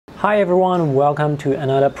Hi everyone, welcome to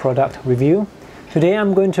another product review. Today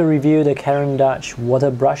I'm going to review the Caran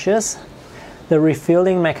water brushes. The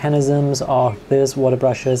refilling mechanisms of these water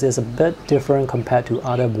brushes is a bit different compared to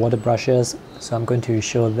other water brushes, so I'm going to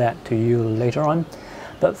show that to you later on.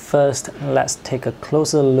 But first, let's take a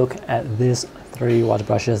closer look at these three water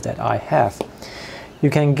brushes that I have.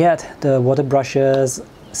 You can get the water brushes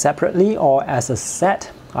separately or as a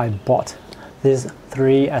set. I bought these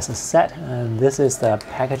three as a set, and this is the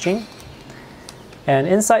packaging. And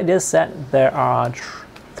inside this set there are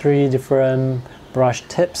three different brush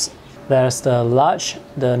tips. There's the large,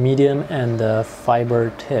 the medium, and the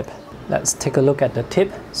fiber tip. Let's take a look at the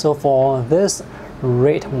tip. So for this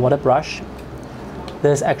red water brush,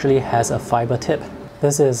 this actually has a fiber tip.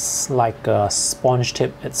 This is like a sponge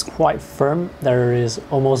tip. It's quite firm. There is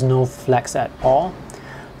almost no flex at all.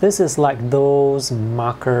 This is like those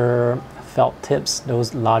marker felt tips,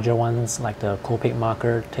 those larger ones like the Copic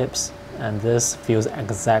marker tips, and this feels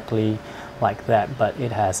exactly like that, but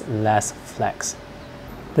it has less flex.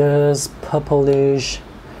 This purplish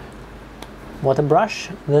water brush,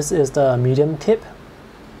 this is the medium tip.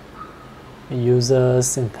 It uses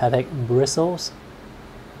synthetic bristles,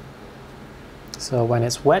 so when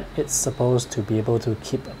it's wet it's supposed to be able to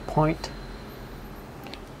keep a point.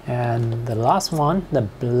 And the last one, the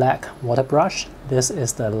black water brush, this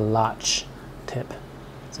is the large tip.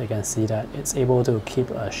 So you can see that it's able to keep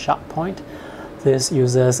a sharp point. This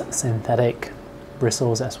uses synthetic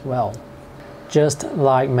bristles as well. Just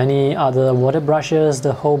like many other water brushes,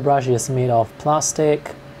 the whole brush is made of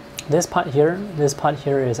plastic. This part here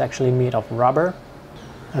is actually made of rubber.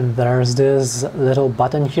 And there's this little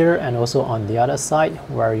button here and also on the other side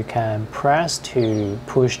where you can press to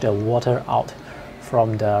push the water out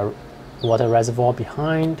from the water reservoir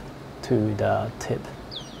behind to the tip.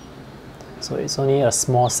 So it's only a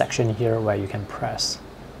small section here where you can press.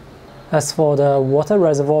 As for the water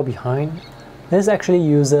reservoir behind, this actually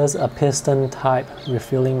uses a piston type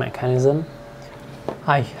refilling mechanism.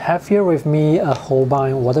 I have here with me a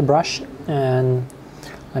Holbein water brush, and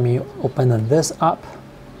let me open this up.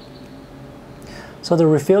 So the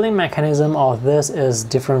refilling mechanism of this is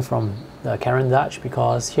different from the Caran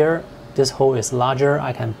because here this hole is larger.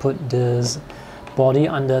 I can put this body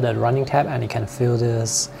under the running tab and it can fill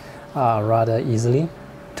this rather easily.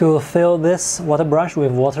 To fill this water brush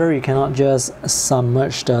with water, you cannot just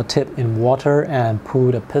submerge the tip in water and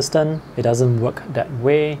pull the piston. It doesn't work that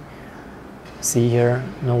way. See here,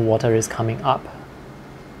 no water is coming up.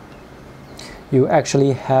 You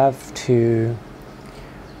actually have to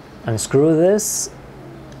unscrew this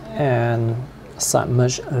and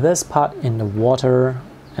submerge this part in the water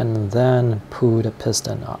and then pull the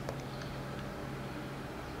piston up.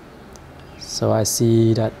 So I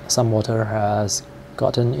see that some water has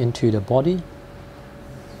gotten into the body,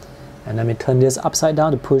 and let me turn this upside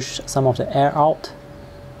down to push some of the air out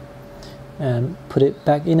and put it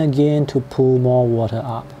back in again to pull more water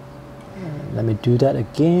up. Let me do that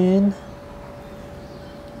again.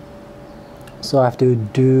 So I have to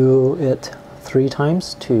do it 3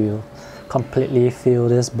 times to completely fill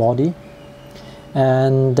this body.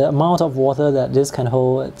 And the amount of water that this can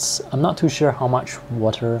hold, I'm not too sure how much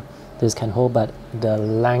water this can hold, but the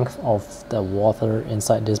length of the water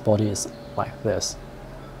inside this body is like this.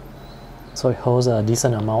 So it holds a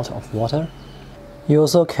decent amount of water. You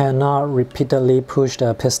also cannot repeatedly push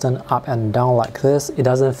the piston up and down like this. It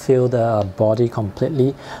doesn't fill the body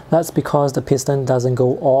completely. That's because the piston doesn't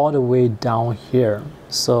go all the way down here.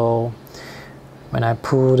 So when I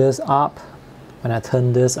pull this up, when I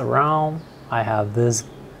turn this around, I have this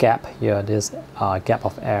gap here, this gap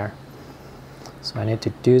of air. So I need to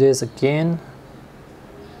do this again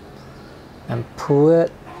and pull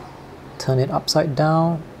it, turn it upside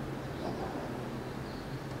down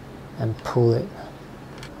and pull it.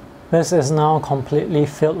 This is now completely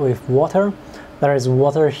filled with water. There is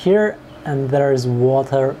water here and there is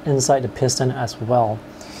water inside the piston as well.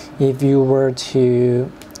 If you were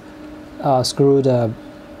to screw the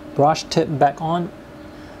brush tip back on,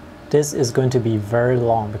 this is going to be very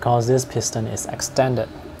long because this piston is extended.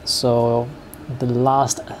 So the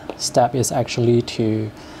last step is actually to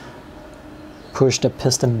push the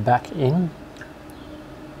piston back in.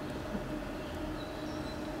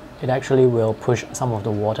 It actually will push some of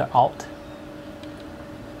the water out.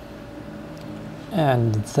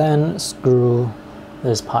 And then screw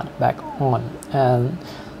this part back on. And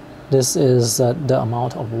this is the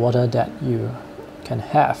amount of water that you can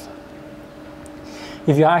have.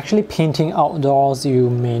 If you're actually painting outdoors, you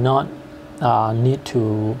may not need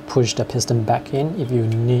to push the piston back in. If you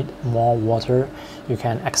need more water, you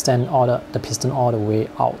can extend the piston all the way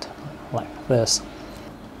out like this.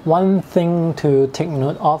 One thing to take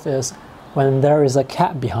note of is when there is a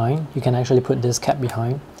cap behind, you can actually put this cap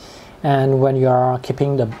behind. And when you are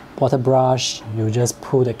keeping the water brush, you just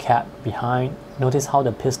pull the cap behind. Notice how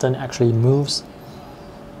the piston actually moves.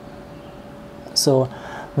 So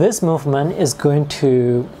this movement is going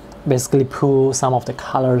to basically pull some of the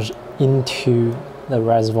colors into the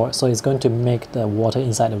reservoir. So it's going to make the water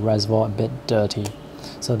inside the reservoir a bit dirty.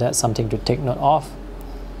 So that's something to take note of.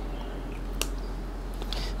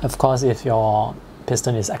 Of course, if your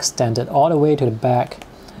piston is extended all the way to the back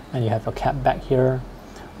and you have a cap back here,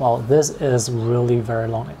 well, this is really very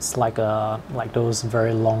long. It's like those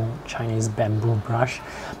very long Chinese bamboo brush.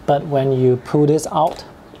 But when you pull this out,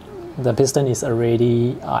 the piston is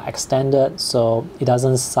already extended, so it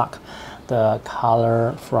doesn't suck the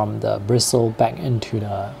color from the bristle back into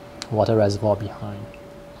the water reservoir behind.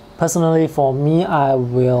 Personally, for me, I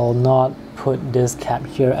will not put this cap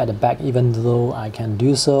here at the back, even though I can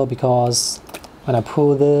do so, because when I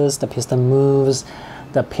pull this, the piston moves,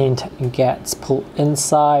 the paint gets pulled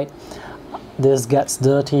inside, this gets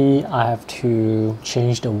dirty, I have to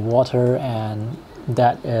change the water, and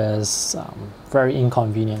that is very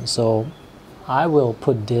inconvenient. So I will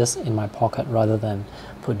put this in my pocket rather than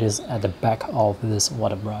put this at the back of this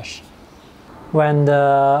water brush. When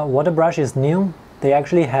the water brush is new, they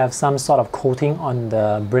actually have some sort of coating on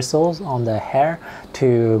the bristles, on the hair,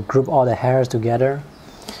 to group all the hairs together.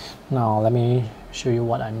 Now let me show you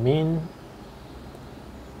what I mean.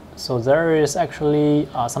 So there is actually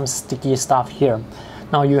some sticky stuff here.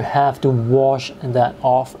 Now you have to wash that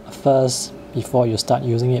off first before you start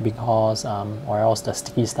using it, because or else the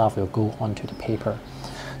sticky stuff will go onto the paper.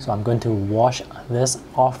 So I'm going to wash this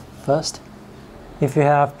off first. If you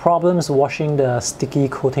have problems washing the sticky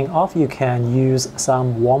coating off, you can use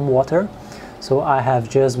some warm water. So I have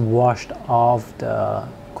just washed off the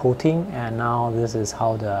coating, and now this is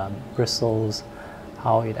how the bristles,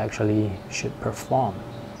 how it actually should perform.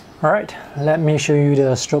 Alright, let me show you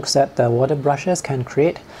the strokes that the water brushes can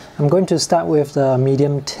create. I'm going to start with the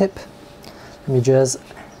medium tip. Let me just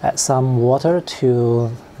add some water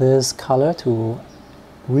to this color to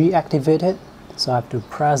reactivate it. So I have to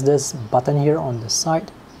press this button here on the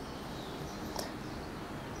side.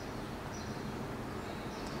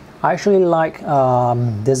 I actually like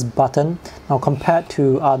this button. Now compared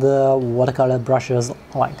to other watercolor brushes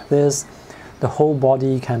like this, the whole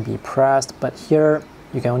body can be pressed, but here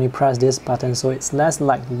you can only press this button, so it's less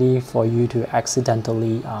likely for you to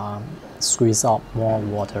accidentally squeeze out more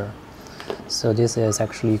water. So this is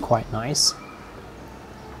actually quite nice.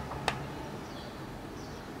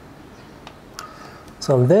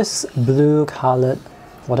 So this blue colored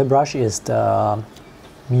water brush is the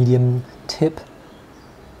medium tip.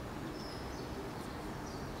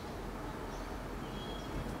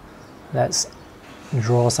 Let's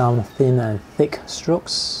draw some thin and thick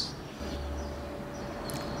strokes.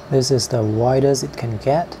 This is the widest it can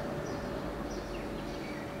get.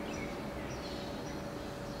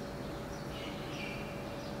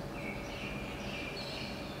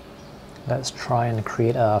 Let's try and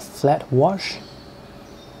create a flat wash.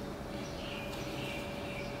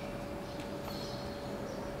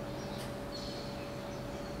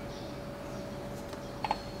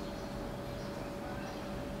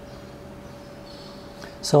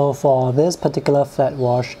 So for this particular flat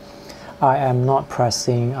wash, I am not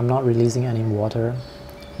pressing, I'm not releasing any water.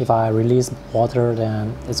 If I release water,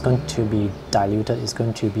 then it's going to be diluted, it's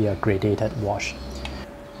going to be a gradated wash.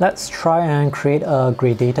 Let's try and create a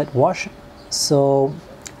gradated wash. So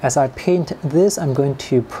as I paint this, I'm going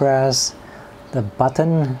to press the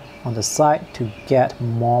button on the side to get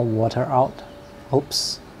more water out.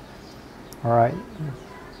 Oops. Alright,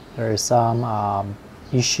 there is some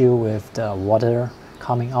issue with the water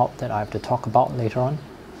coming out that I have to talk about later on.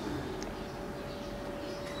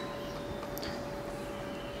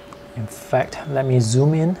 In fact, let me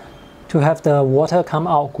zoom in. To have the water come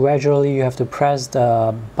out gradually, you have to press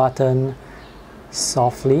the button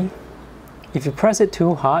softly. If you press it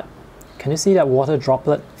too hard, can you see that water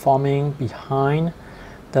droplet forming behind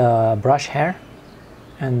the brush hair?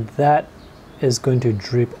 And that is going to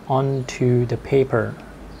drip onto the paper.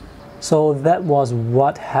 So that was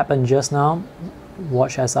what happened just now.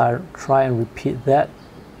 Watch as I try and repeat that.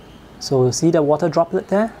 So see the water droplet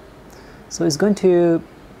there? So it's going to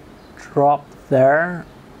drop there.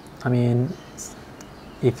 I mean,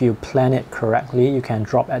 if you plan it correctly, you can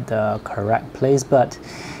drop at the correct place, but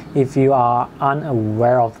if you are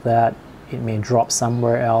unaware of that, it may drop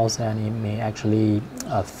somewhere else and it may actually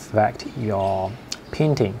affect your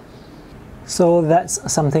painting. So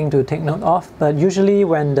that's something to take note of. But usually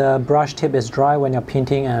when the brush tip is dry when you're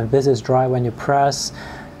painting and this is dry when you press,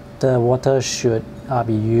 the water should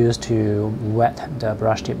be used to wet the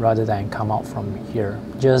brush tip rather than come out from here.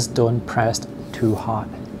 Just don't press too hard.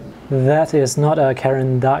 That is not a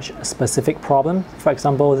Caran Dutch specific problem. For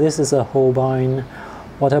example, this is a Holbein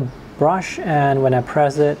water brush, and when I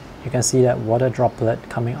press it, you can see that water droplet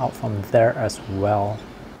coming out from there as well.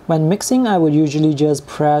 When mixing, I would usually just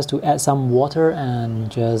press to add some water and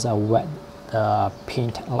just wet the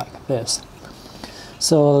paint like this.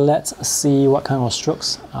 So let's see what kind of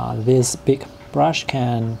strokes this big brush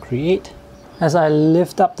can create. As I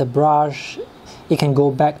lift up the brush, it can go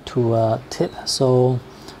back to a tip. So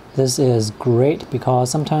this is great because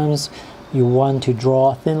sometimes you want to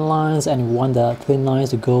draw thin lines and you want the thin lines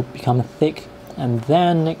to become thick, and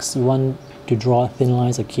then next you want to draw thin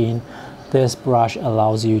lines again. This brush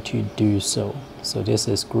allows you to do so. So this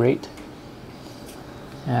is great.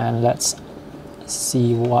 And let's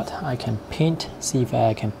see what I can paint. See if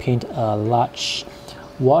I can paint a large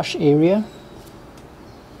wash area.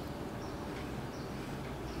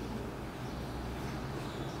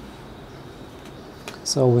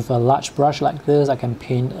 So with a large brush like this, I can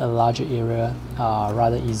paint a larger area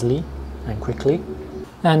rather easily and quickly.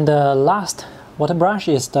 And the last water brush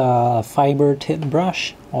is the fiber tip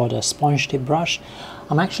brush or the sponge tip brush.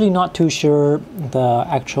 I'm actually not too sure the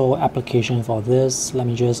actual application for this. Let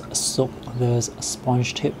me just soak this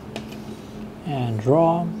sponge tip and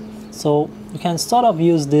draw. So you can sort of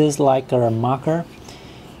use this like a marker.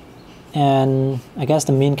 And I guess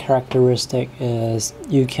the main characteristic is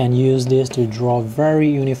you can use this to draw very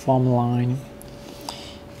uniform line.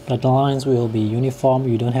 The lines will be uniform.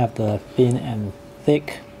 You don't have the thin and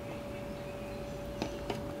thick.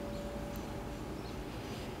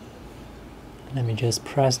 Let me just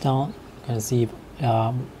press down. You can see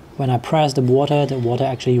when I press the water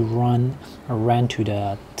actually ran to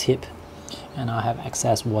the tip, and I have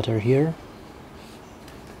excess water here.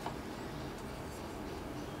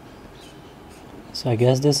 So I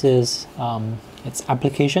guess this is its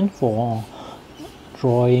application for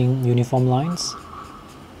drawing uniform lines.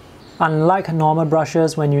 Unlike normal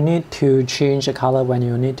brushes, when you need to change a color, when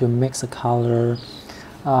you need to mix a color,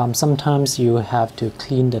 sometimes you have to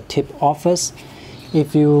clean the tip off first.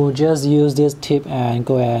 If you just use this tip and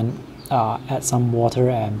go and add some water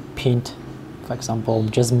and paint, for example,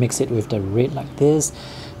 just mix it with the red like this,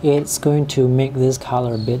 it's going to make this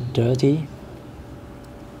color a bit dirty.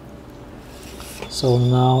 So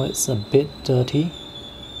now it's a bit dirty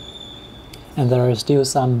and there is still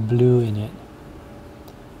some blue in it.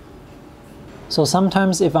 So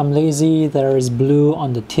sometimes if I'm lazy, there is blue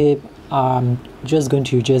on the tip, I'm just going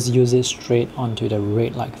to use it straight onto the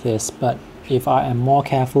red like this. But if I am more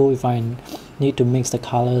careful, if I need to mix the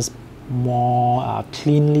colors more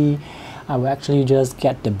cleanly, I will actually just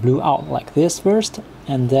get the blue out like this first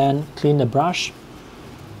and then clean the brush.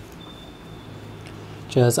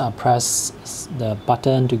 Just press the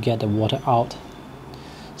button to get the water out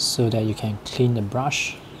so that you can clean the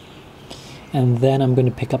brush. And then I'm going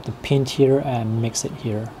to pick up the paint here and mix it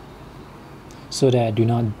here so that I do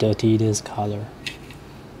not dirty this color.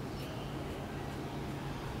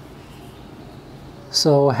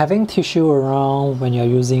 So having tissue around when you're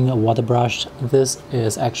using a water brush, this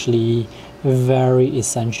is actually very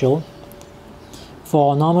essential.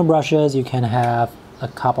 For normal brushes, you can have a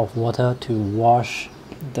cup of water to wash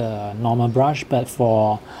the normal brush, but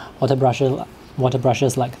for water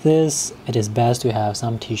brushes like this, it is best to have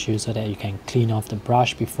some tissue so that you can clean off the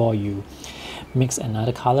brush before you mix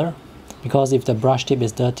another color. Because if the brush tip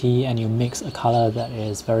is dirty and you mix a color that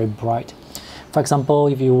is very bright, for example,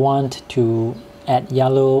 if you want to add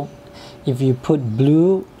yellow, if you put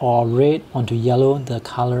blue or red onto yellow,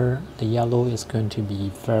 the yellow is going to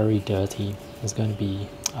be very dirty. It's going to be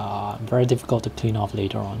very difficult to clean off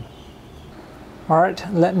later on.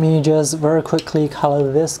 Alright, let me just very quickly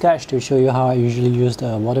color this sketch to show you how I usually use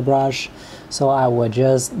the water brush. So I will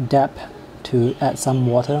just dab to add some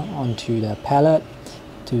water onto the palette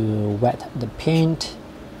to wet the paint.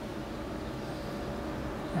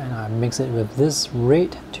 And I mix it with this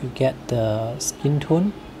red to get the skin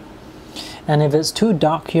tone. And if it's too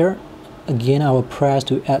dark here, again I will press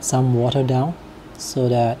to add some water down so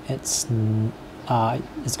that it's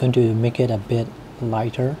going to make it a bit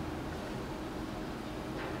lighter.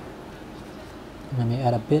 Let me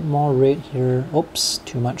add a bit more red here. Oops,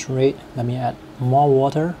 too much red. Let me add more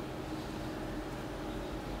water.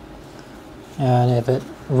 And if it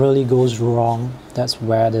really goes wrong, that's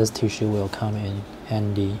where this tissue will come in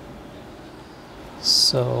handy.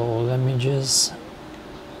 So let me just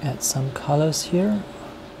add some colors here.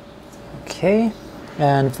 Okay,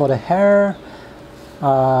 and for the hair,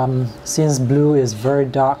 Since blue is very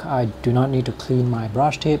dark, I do not need to clean my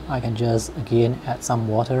brush tip. I can just again add some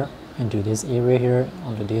water into this area here,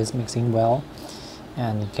 onto this mixing well,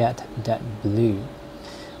 and get that blue.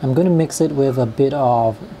 I'm going to mix it with a bit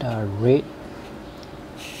of the red,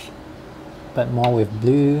 but more with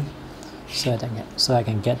blue, so I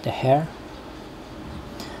can get the hair.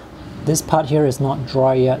 This part here is not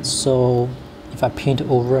dry yet, so if I paint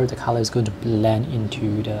over, the color is going to blend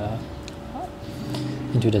into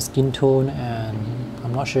the skin tone, and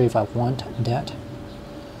I'm not sure if I want that.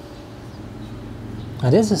 Now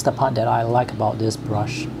this is the part that I like about this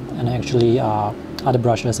brush, and actually other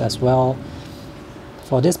brushes as well.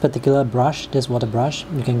 For this particular brush, this water brush,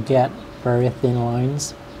 you can get very thin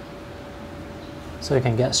lines, so you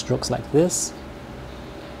can get strokes like this.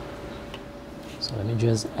 So let me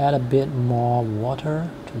just add a bit more water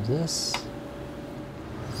to this.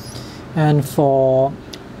 And for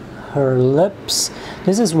her lips,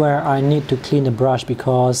 this is where I need to clean the brush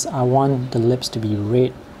because I want the lips to be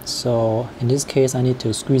red. So in this case, I need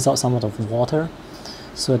to squeeze out some of the water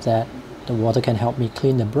so that the water can help me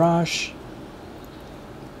clean the brush.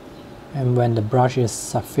 And when the brush is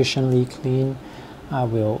sufficiently clean, I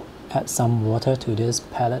will add some water to this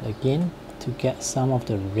palette again to get some of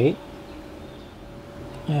the red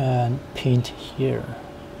and paint here.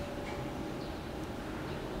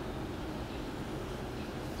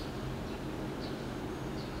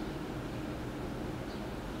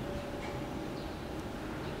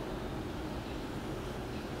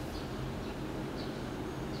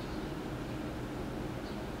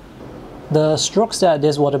 The strokes that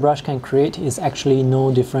this water brush can create is actually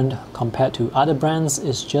no different compared to other brands.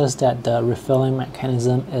 It's just that the refilling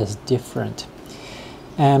mechanism is different.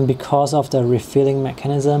 And because of the refilling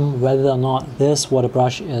mechanism, whether or not this water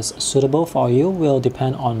brush is suitable for you will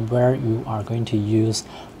depend on where you are going to use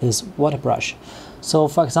this water brush. So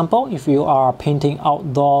for example, if you are painting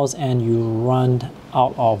outdoors and you run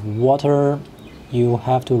out of water, you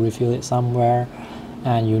have to refill it somewhere,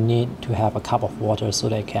 and you need to have a cup of water so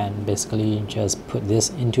they can basically just put this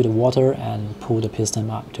into the water and pull the piston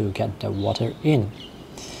up to get the water in.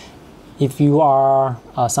 If you are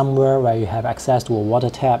somewhere where you have access to a water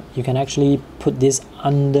tap, you can actually put this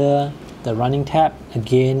under the running tap.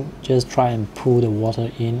 Again, just try and pull the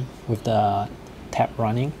water in with the tap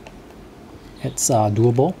running. It's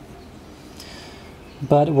doable.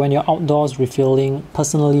 But when you're outdoors refilling,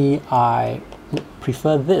 personally I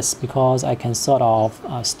prefer this because I can sort of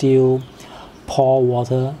still pour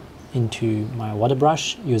water into my water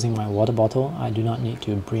brush using my water bottle. I do not need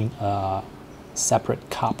to bring a separate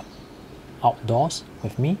cup outdoors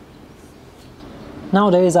with me.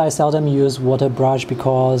 Nowadays I seldom use water brush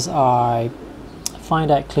because I find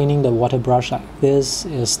that cleaning the water brush like this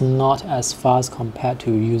is not as fast compared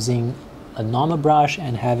to using a normal brush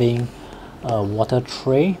and having a water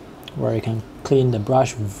tray where you can clean the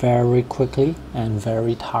brush very quickly and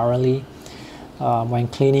very thoroughly. When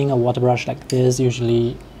cleaning a water brush like this,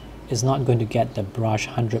 usually it's not going to get the brush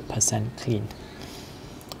 100% clean.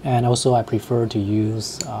 And also I prefer to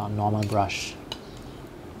use normal brush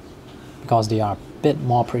because they are a bit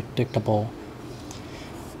more predictable.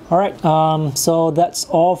 Alright, so that's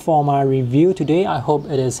all for my review today. I hope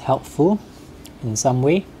it is helpful in some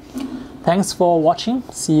way. Thanks for watching.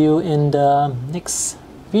 See you in the next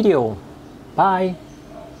video. Bye.